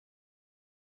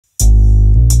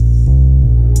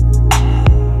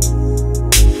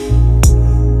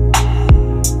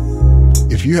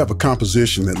If you have a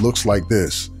composition that looks like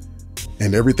this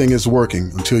and everything is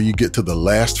working until you get to the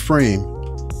last frame,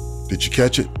 did you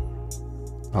catch it?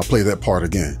 I'll play that part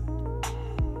again.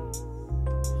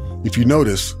 If you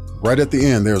notice, right at the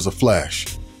end, there's a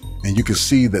flash, and you can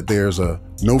see that there's a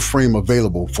no frame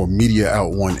available for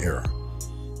MediaOut 1 error.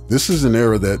 This is an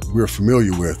error that we're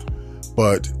familiar with,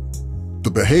 but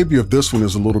the behavior of this one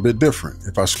is a little bit different.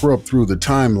 If I scrub through the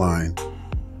timeline,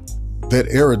 that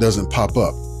error doesn't pop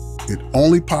up. It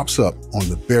only pops up on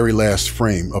the very last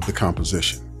frame of the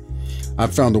composition. I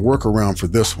found a workaround for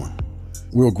this one.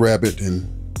 We'll grab it and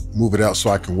move it out so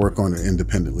I can work on it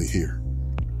independently here.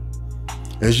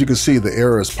 As you can see, the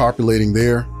error is populating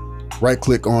there.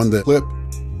 Right-click on the clip,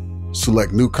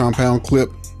 select New Compound Clip,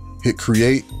 hit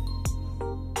Create.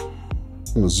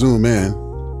 I'm going to zoom in,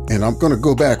 and I'm going to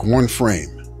go back 1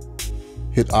 frame.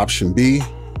 Hit Option B,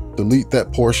 delete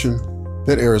that portion.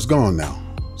 That error is gone now.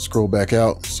 Scroll back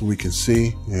out so we can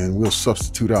see, and we'll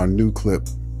substitute our new clip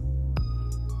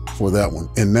for that one.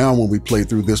 And now when we play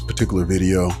through this particular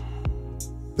video,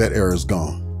 that error is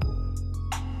gone.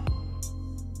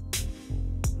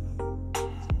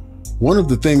 One of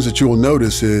the things that you'll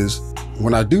notice is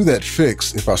when I do that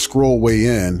fix, if I scroll way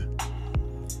in,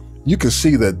 you can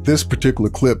see that this particular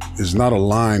clip is not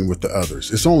aligned with the others.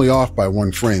 It's only off by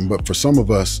 1 frame, but for some of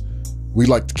us, we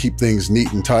like to keep things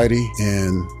neat and tidy,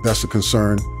 and that's a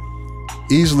concern.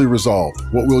 Easily resolved.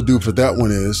 What we'll do for that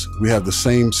one is we have the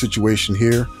same situation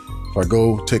here. If I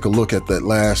go take a look at that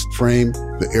last frame,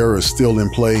 the error is still in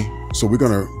play. So we're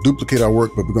going to duplicate our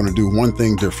work, but we're going to do one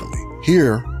thing differently.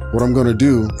 Here, what I'm going to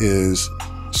do is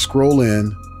scroll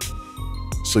in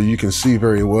so you can see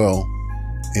very well,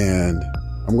 and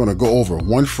I'm going to go over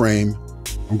 1 frame.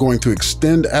 I'm going to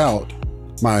extend out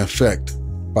my effect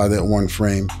by that 1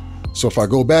 frame. So if I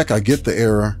go back, I get the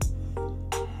error.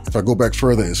 If I go back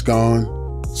further, it's gone.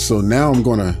 So now I'm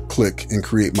going to click and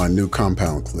create my new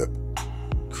compound clip.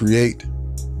 Create.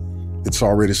 It's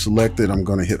already selected. I'm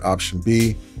going to hit Option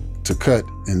B to cut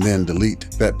and then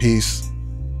delete that piece.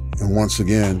 And once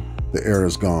again, the error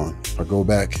is gone. If I go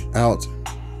back out,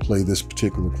 play this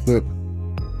particular clip,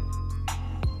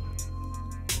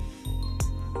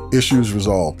 issues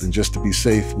resolved. And just to be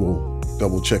safe, we'll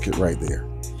double check it right there.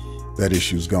 That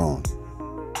issue's gone.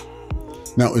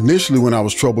 Now, initially when I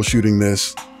was troubleshooting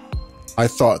this, I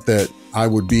thought that I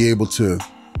would be able to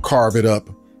carve it up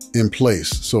in place.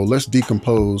 So let's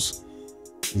decompose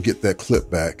and get that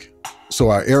clip back. So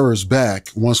our error is back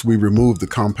once we remove the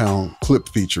compound clip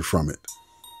feature from it.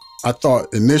 I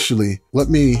thought initially, let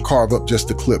me carve up just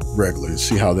the clip regularly and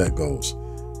see how that goes.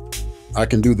 I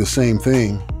can do the same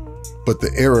thing, but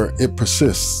the error, it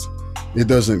persists. It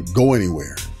doesn't go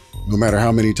anywhere. No matter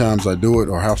how many times I do it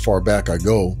or how far back I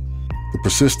go, the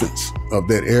persistence of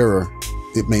that error,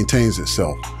 it maintains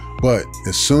itself. But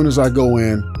as soon as I go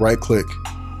in, right click,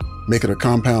 make it a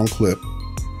compound clip,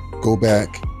 go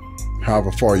back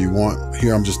however far you want.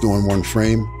 Here I'm just doing 1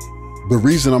 frame. The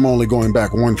reason I'm only going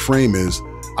back 1 frame is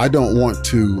I don't want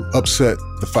to upset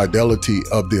the fidelity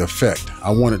of the effect.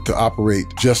 I want it to operate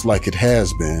just like it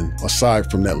has been,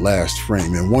 aside from that last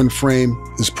frame. And 1 frame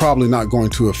is probably not going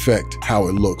to affect how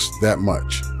it looks that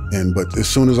much. But as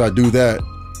soon as I do that,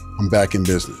 I'm back in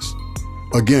business.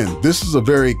 Again, this is a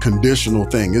very conditional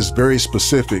thing. It's very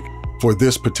specific for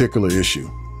this particular issue.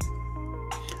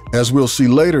 As we'll see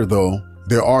later though,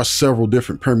 there are several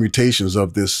different permutations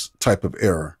of this type of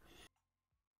error.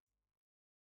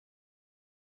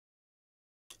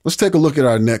 Let's take a look at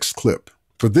our next clip.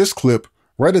 For this clip,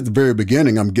 right at the very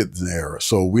beginning, I'm getting the error.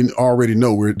 So we already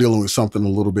know we're dealing with something a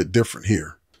little bit different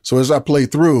here. So as I play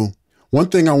through, one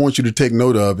thing I want you to take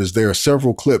note of is there are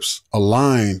several clips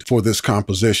aligned for this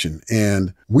composition,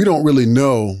 and we don't really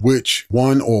know which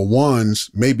one or ones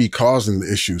may be causing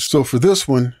the issue. So for this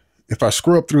one, if I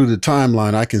scroll up through the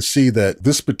timeline, I can see that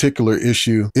this particular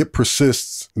issue, it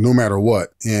persists no matter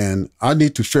what. And I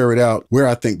need to ferret out where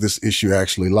I think this issue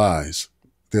actually lies.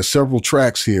 There's several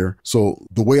tracks here. So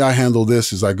the way I handle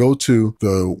this is I go to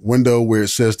the window where it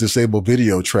says Disable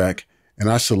Video Track,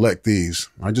 and I select these.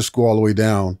 I just go all the way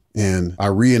down and I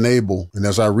re-enable. And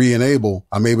as I re-enable,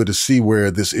 I'm able to see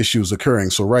where this issue is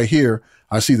occurring. So right here,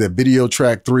 I see that video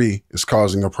track 3 is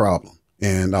causing a problem.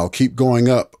 And I'll keep going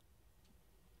up.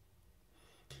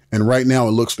 And right now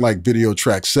it looks like video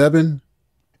track 7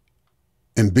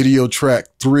 and video track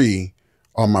 3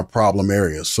 are my problem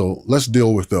areas. So let's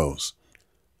deal with those.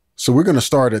 So we're going to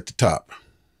start at the top.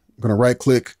 I'm going to right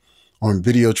click on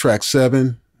video track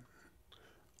 7,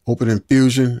 open in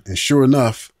Fusion, and sure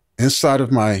enough, inside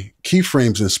of my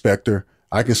keyframes inspector,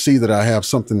 I can see that I have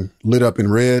something lit up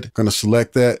in red. I'm going to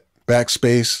select that,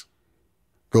 backspace,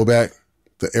 go back,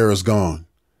 the error's gone.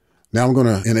 Now I'm going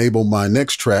to enable my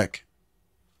next track.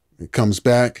 It comes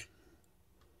back,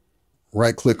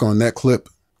 right click on that clip,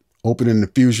 open in the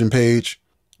Fusion page.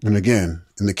 And again,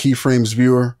 in the keyframes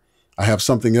viewer, I have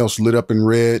something else lit up in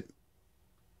red.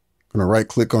 I'm going to right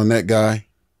click on that guy,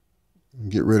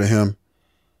 get rid of him,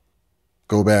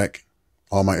 go back,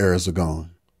 all my errors are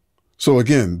gone. So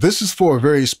again, this is for a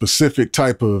very specific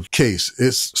type of case.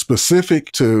 It's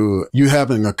specific to you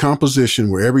having a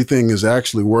composition where everything is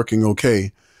actually working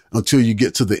okay until you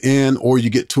get to the end, or you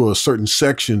get to a certain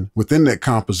section within that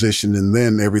composition, and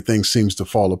then everything seems to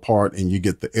fall apart and you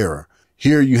get the error.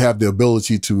 Here you have the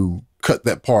ability to cut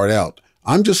that part out.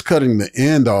 I'm just cutting the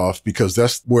end off because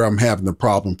that's where I'm having the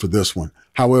problem for this one.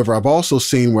 However, I've also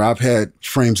seen where I've had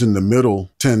frames in the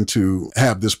middle tend to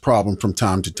have this problem from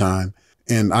time to time.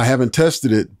 And I haven't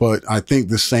tested it, but I think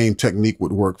the same technique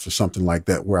would work for something like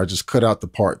that, where I just cut out the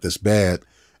part that's bad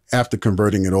after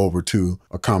converting it over to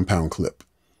a compound clip.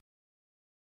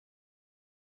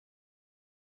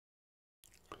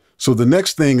 So the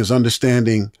next thing is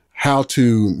understanding how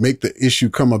to make the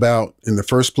issue come about in the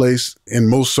first place in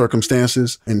most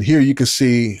circumstances. And here you can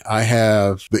see I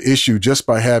have the issue just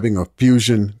by having a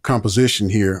Fusion composition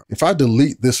here. If I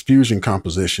delete this Fusion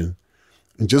composition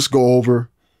and just go over,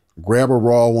 grab a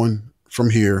raw one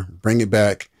from here, bring it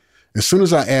back, as soon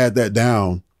as I add that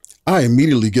down, I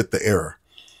immediately get the error.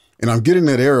 And I'm getting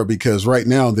that error because right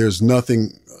now there's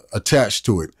nothing attached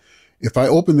to it. If I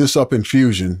open this up in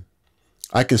Fusion,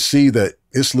 I can see that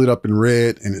it's lit up in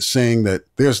red and it's saying that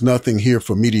there's nothing here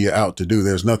for MediaOut to do.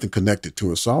 There's nothing connected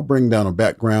to it. So I'll bring down a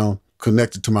background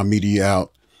connected to my MediaOut,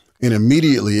 and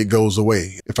immediately it goes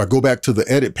away. If I go back to the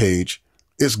edit page,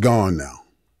 it's gone now.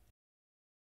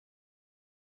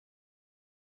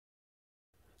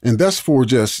 And that's for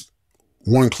just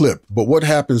one clip. But what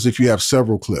happens if you have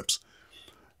several clips?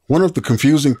 One of the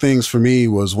confusing things for me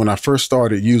was when I first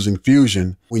started using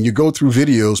Fusion, when you go through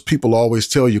videos, people always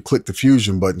tell you click the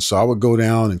Fusion button. So I would go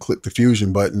down and click the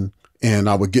Fusion button, and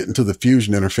I would get into the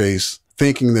Fusion interface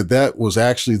thinking that that was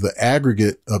actually the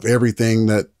aggregate of everything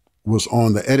that was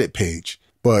on the edit page.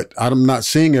 But I'm not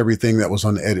seeing everything that was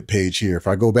on the edit page here. If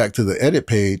I go back to the edit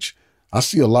page, I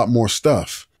see a lot more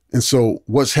stuff. And so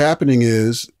what's happening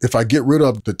is if I get rid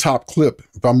of the top clip,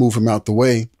 if I move him out the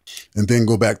way and then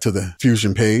go back to the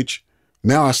Fusion page,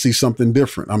 now I see something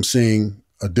different. I'm seeing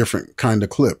a different kind of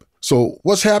clip. So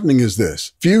what's happening is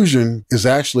this. Fusion is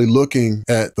actually looking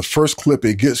at the first clip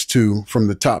it gets to from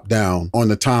the top down on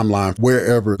the timeline,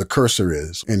 wherever the cursor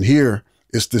is. And here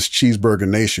it's this Cheeseburger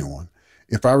Nation one.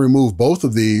 If I remove both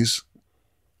of these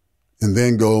and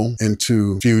then go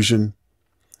into Fusion,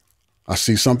 I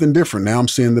see something different. Now I'm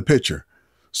seeing the picture.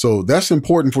 So that's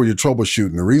important for your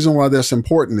troubleshooting. The reason why that's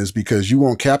important is because you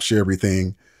won't capture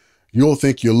everything. You'll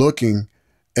think you're looking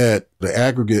at the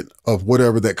aggregate of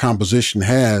whatever that composition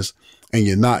has, and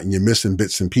you're not, and you're missing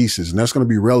bits and pieces. And that's going to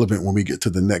be relevant when we get to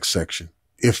the next section.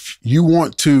 If you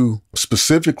want to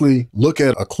specifically look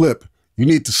at a clip, you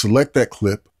need to select that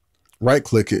clip, right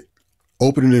click it,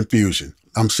 open it in Fusion.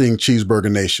 I'm seeing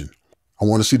Cheeseburger Nation. I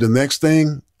want to see the next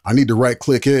thing. I need to right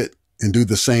click it and do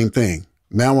the same thing.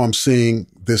 Now I'm seeing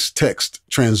this text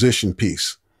transition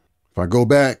piece. If I go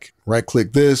back, right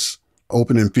click this,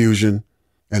 open in Fusion,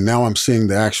 and now I'm seeing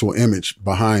the actual image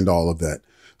behind all of that.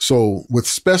 So with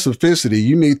specificity,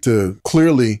 you need to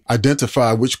clearly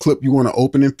identify which clip you want to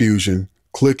open in Fusion,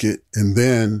 click it, and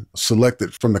then select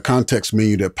it from the context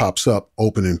menu that pops up,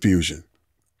 open in Fusion.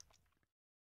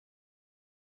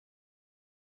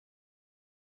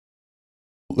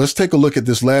 Let's take a look at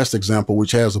this last example,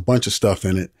 which has a bunch of stuff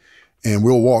in it, and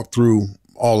we'll walk through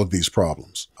all of these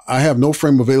problems. I have no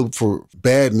frame available for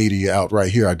bad MediaOut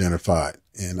right here identified,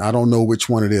 and I don't know which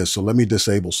one it is, so let me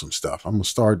disable some stuff. I'm going to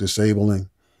start disabling.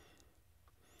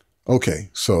 Okay,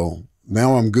 so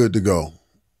now I'm good to go.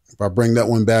 If I bring that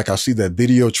one back, I see that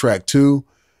video track 2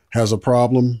 has a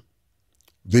problem.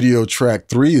 Video track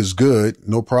 3 is good,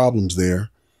 no problems there.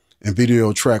 And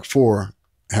video track 4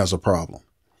 has a problem.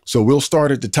 So we'll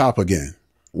start at the top again,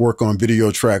 work on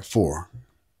video track 4.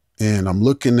 And I'm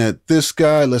looking at this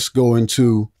guy. Let's go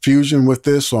into Fusion with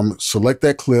this. So I'm going to select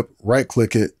that clip, right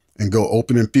click it, and go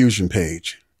open in Fusion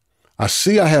page. I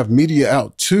see I have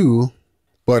MediaOut 2,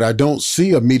 but I don't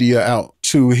see a MediaOut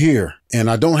 2 here. And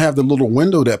I don't have the little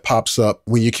window that pops up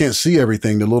when you can't see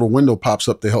everything. The little window pops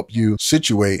up to help you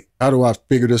situate. How do I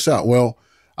figure this out? Well,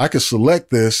 I can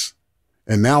select this,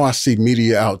 and now I see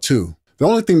MediaOut 2. The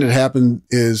only thing that happened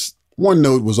is one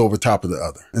node was over top of the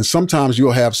other. And sometimes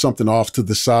you'll have something off to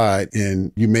the side,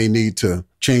 and you may need to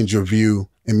change your view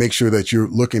and make sure that you're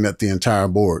looking at the entire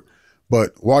board.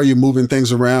 But while you're moving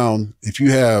things around, if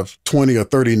you have 20 or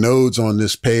 30 nodes on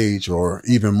this page or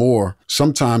even more,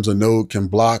 sometimes a node can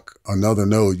block another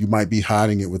node. You might be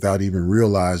hiding it without even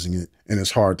realizing it, and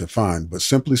it's hard to find. But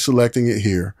simply selecting it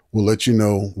here will let you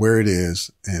know where it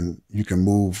is, and you can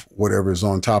move whatever is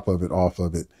on top of it off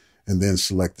of it, and then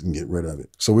select it and get rid of it.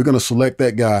 So we're going to select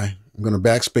that guy. I'm going to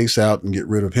backspace out and get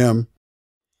rid of him.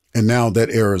 And now that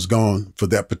error is gone for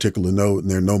that particular node,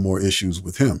 and there are no more issues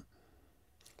with him.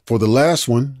 For the last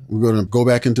one, we're going to go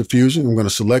back into Fusion. I'm going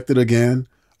to select it again,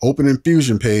 open in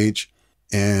Fusion page.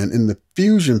 And in the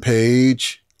Fusion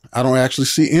page, I don't actually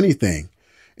see anything.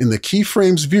 In the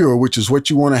keyframes viewer, which is what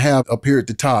you want to have up here at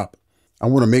the top, I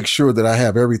want to make sure that I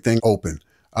have everything open.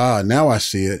 Now I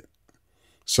see it.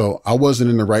 So I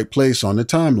wasn't in the right place on the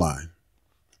timeline.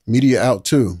 MediaOut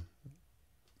 2.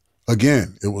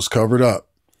 Again, it was covered up.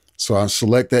 So I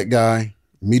select that guy,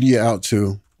 MediaOut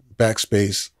 2,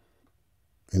 backspace.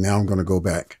 And now I'm going to go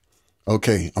back.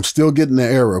 Okay, I'm still getting the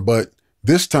error, but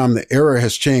this time the error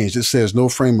has changed. It says no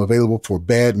frame available for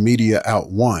bad MediaOut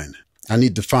 1. I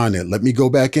need to find it. Let me go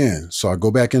back in. So I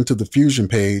go back into the Fusion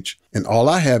page, and all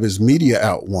I have is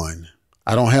MediaOut 1.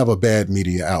 I don't have a bad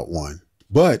MediaOut 1,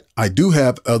 but I do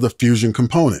have other Fusion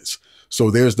components. So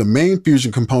there's the main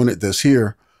Fusion component that's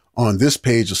here on this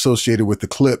page associated with the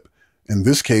clip. In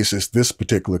this case, it's this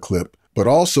particular clip. But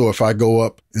also, if I go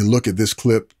up and look at this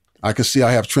clip, I can see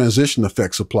I have transition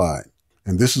effects applied.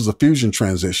 And this is a Fusion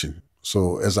transition.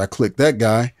 So as I click that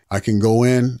guy, I can go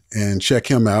in and check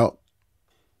him out.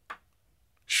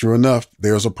 Sure enough,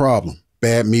 there's a problem.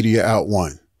 Bad MediaOut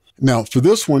 1. Now, for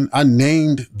this one, I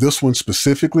named this one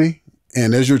specifically.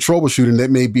 And as you're troubleshooting,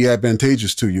 that may be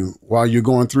advantageous to you. While you're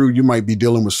going through, you might be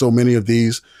dealing with so many of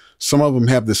these. Some of them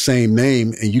have the same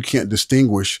name, and you can't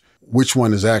distinguish which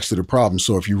one is actually the problem.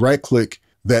 So if you right-click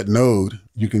that node,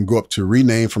 you can go up to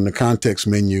rename from the context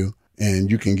menu,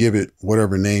 and you can give it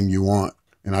whatever name you want.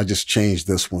 And I just changed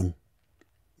this one.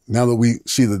 Now that we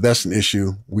see that that's an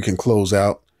issue, we can close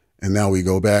out. And now we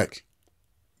go back.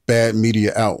 Bad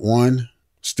MediaOut 1,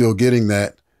 still getting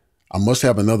that. I must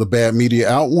have another bad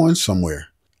MediaOut 1 somewhere.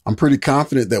 I'm pretty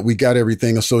confident that we got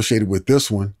everything associated with this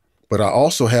one, but I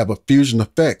also have a Fusion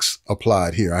effects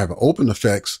applied here. I have an open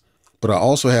effects, but I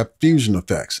also have Fusion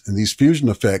effects. And these Fusion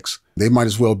effects, they might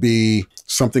as well be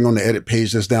something on the edit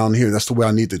page that's down here. That's the way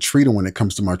I need to treat them when it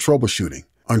comes to my troubleshooting.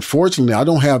 Unfortunately, I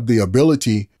don't have the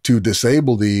ability to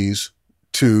disable these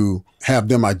to have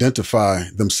them identify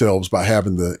themselves by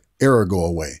having the error go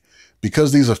away.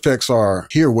 Because these effects are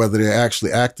here, whether they're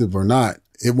actually active or not,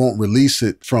 it won't release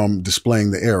it from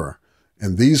displaying the error.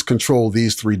 And these control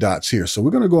these three dots here. So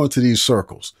we're going to go into these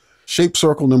circles. Shape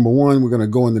circle number 1, we're going to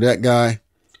go into that guy.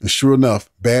 And sure enough,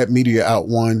 bad MediaOut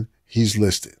 1, he's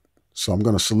listed. So I'm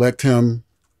going to select him,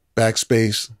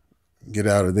 backspace, get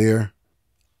out of there.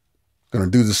 Going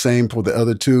to do the same for the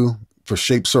other two. For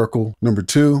shape circle number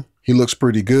 2, he looks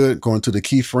pretty good. Going to the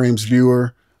keyframes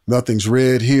viewer, nothing's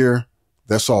red here.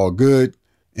 That's all good.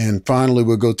 And finally,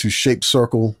 we'll go to shape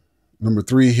circle number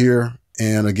 3 here.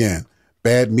 And again,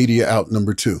 bad MediaOut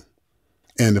number 2.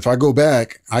 And if I go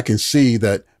back, I can see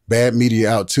that bad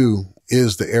MediaOut 2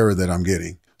 is the error that I'm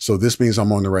getting. So this means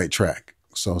I'm on the right track.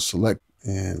 So select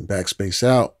and backspace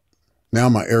out. Now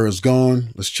my error is gone.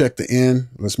 Let's check the end.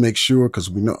 Let's make sure, because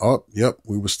we know, oh, yep,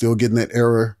 we were still getting that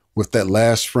error with that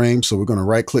last frame. So we're going to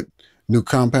right click, new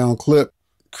compound clip,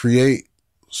 create,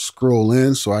 scroll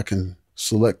in so I can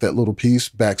select that little piece,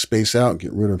 backspace out,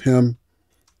 get rid of him.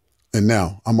 And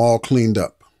now I'm all cleaned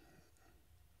up.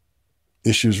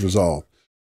 Issues resolved.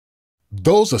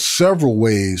 Those are several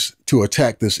ways to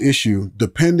attack this issue,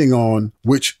 depending on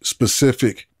which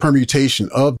specific permutation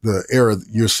of the error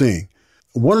you're seeing.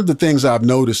 One of the things I've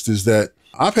noticed is that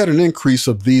I've had an increase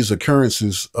of these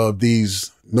occurrences of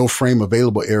these no frame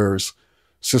available errors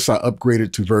since I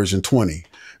upgraded to version 20.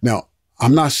 Now,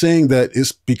 I'm not saying that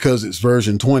it's because it's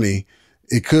version 20.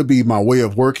 It could be my way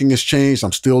of working has changed.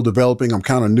 I'm still developing. I'm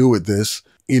kind of new at this.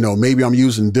 You know, maybe I'm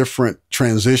using different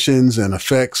transitions and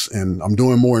effects, and I'm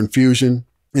doing more in Fusion.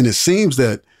 And it seems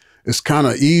that it's kind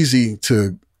of easy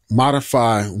to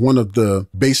modify one of the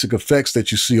basic effects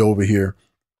that you see over here.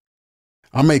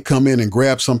 I may come in and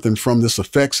grab something from this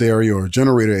effects area or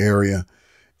generator area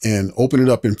and open it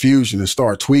up in Fusion and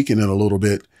start tweaking it a little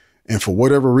bit. And for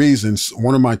whatever reasons,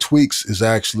 one of my tweaks is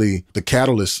actually the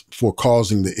catalyst for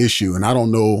causing the issue. And I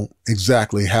don't know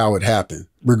exactly how it happened.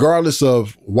 Regardless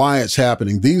of why it's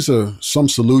happening, these are some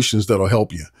solutions that'll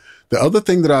help you. The other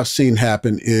thing that I've seen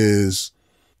happen is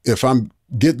if I'm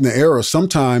getting the error,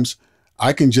 sometimes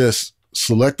I can just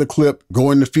select the clip,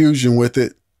 go into Fusion with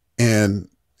it, and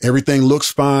everything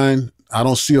looks fine. I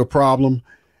don't see a problem.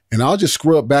 and I'll just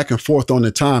scrub back and forth on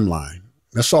the timeline.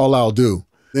 That's all I'll do.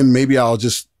 Then maybe I'll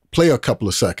just play a couple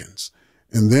of seconds.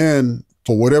 And then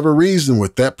for whatever reason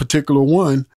with that particular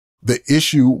one, the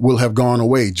issue will have gone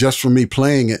away just from me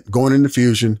playing it, going into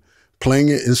Fusion, playing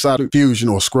it inside of Fusion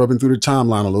or scrubbing through the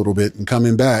timeline a little bit and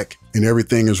coming back and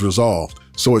everything is resolved.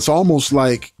 So it's almost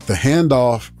like the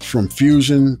handoff from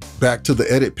Fusion back to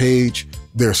the edit page.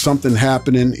 There's something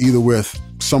happening either with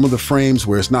some of the frames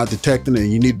where it's not detecting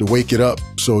and you need to wake it up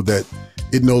so that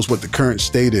it knows what the current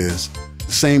state is.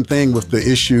 Same thing with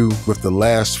the issue with the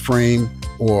last frame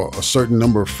or a certain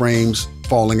number of frames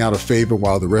falling out of favor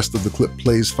while the rest of the clip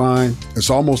plays fine. It's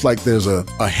almost like there's a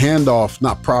handoff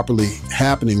not properly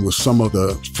happening with some of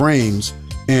the frames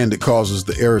and it causes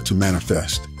the error to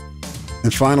manifest.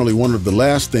 And finally, one of the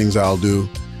last things I'll do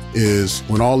is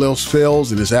when all else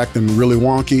fails and it's acting really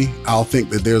wonky, I'll think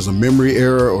that there's a memory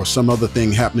error or some other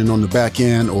thing happening on the back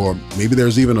end, or maybe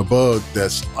there's even a bug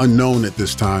that's unknown at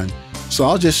this time. So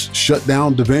I'll just shut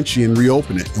down Davinci and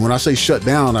reopen it. And when I say shut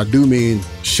down, I do mean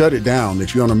shut it down.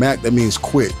 If you're on a Mac, that means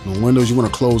quit. On Windows, you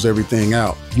want to close everything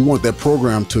out. You want that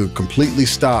program to completely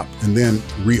stop and then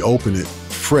reopen it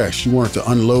fresh. You want it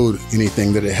to unload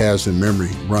anything that it has in memory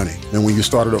running. And when you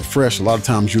start it up fresh, a lot of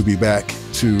times you'll be back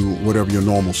to whatever your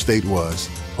normal state was.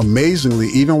 Amazingly,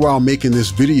 even while making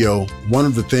this video, one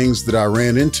of the things that I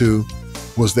ran into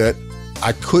was that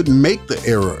I couldn't make the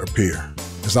error appear.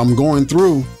 As I'm going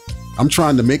through, I'm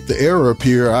trying to make the error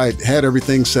appear. I had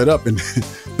everything set up and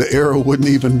the error wouldn't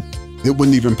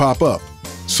even pop up.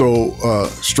 So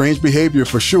strange behavior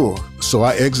for sure. So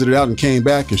I exited out and came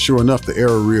back and sure enough, the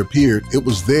error reappeared. It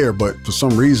was there, but for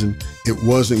some reason, it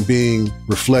wasn't being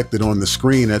reflected on the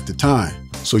screen at the time.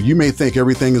 So you may think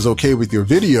everything is okay with your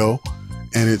video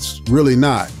and it's really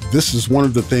not. This is one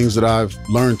of the things that I've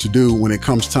learned to do when it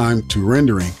comes time to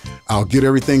rendering. I'll get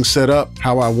everything set up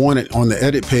how I want it on the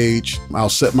edit page. I'll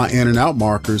set my in and out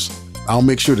markers. I'll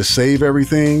make sure to save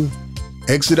everything,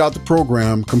 exit out the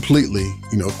program completely,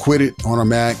 quit it on a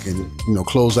Mac and,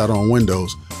 close out on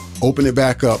Windows, open it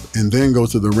back up and then go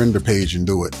to the render page and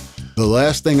do it. The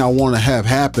last thing I want to have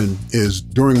happen is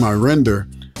during my render,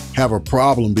 have a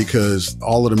problem because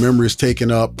all of the memory is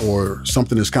taken up or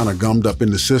something is kind of gummed up in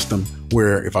the system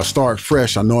where if I start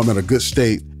fresh, I know I'm at a good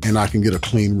state and I can get a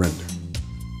clean render.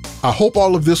 I hope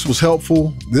all of this was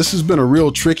helpful. This has been a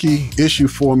real tricky issue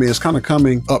for me. It's kind of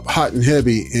coming up hot and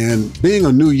heavy, and being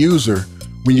a new user,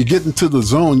 when you get into the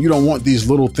zone, you don't want these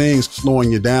little things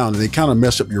slowing you down and they kind of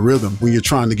mess up your rhythm when you're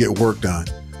trying to get work done.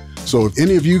 So if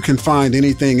any of you can find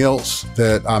anything else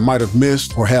that I might have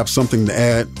missed or have something to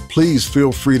add, please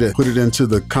feel free to put it into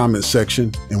the comment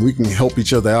section and we can help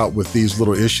each other out with these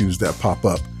little issues that pop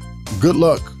up. Good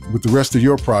luck with the rest of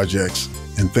your projects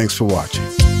and thanks for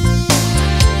watching.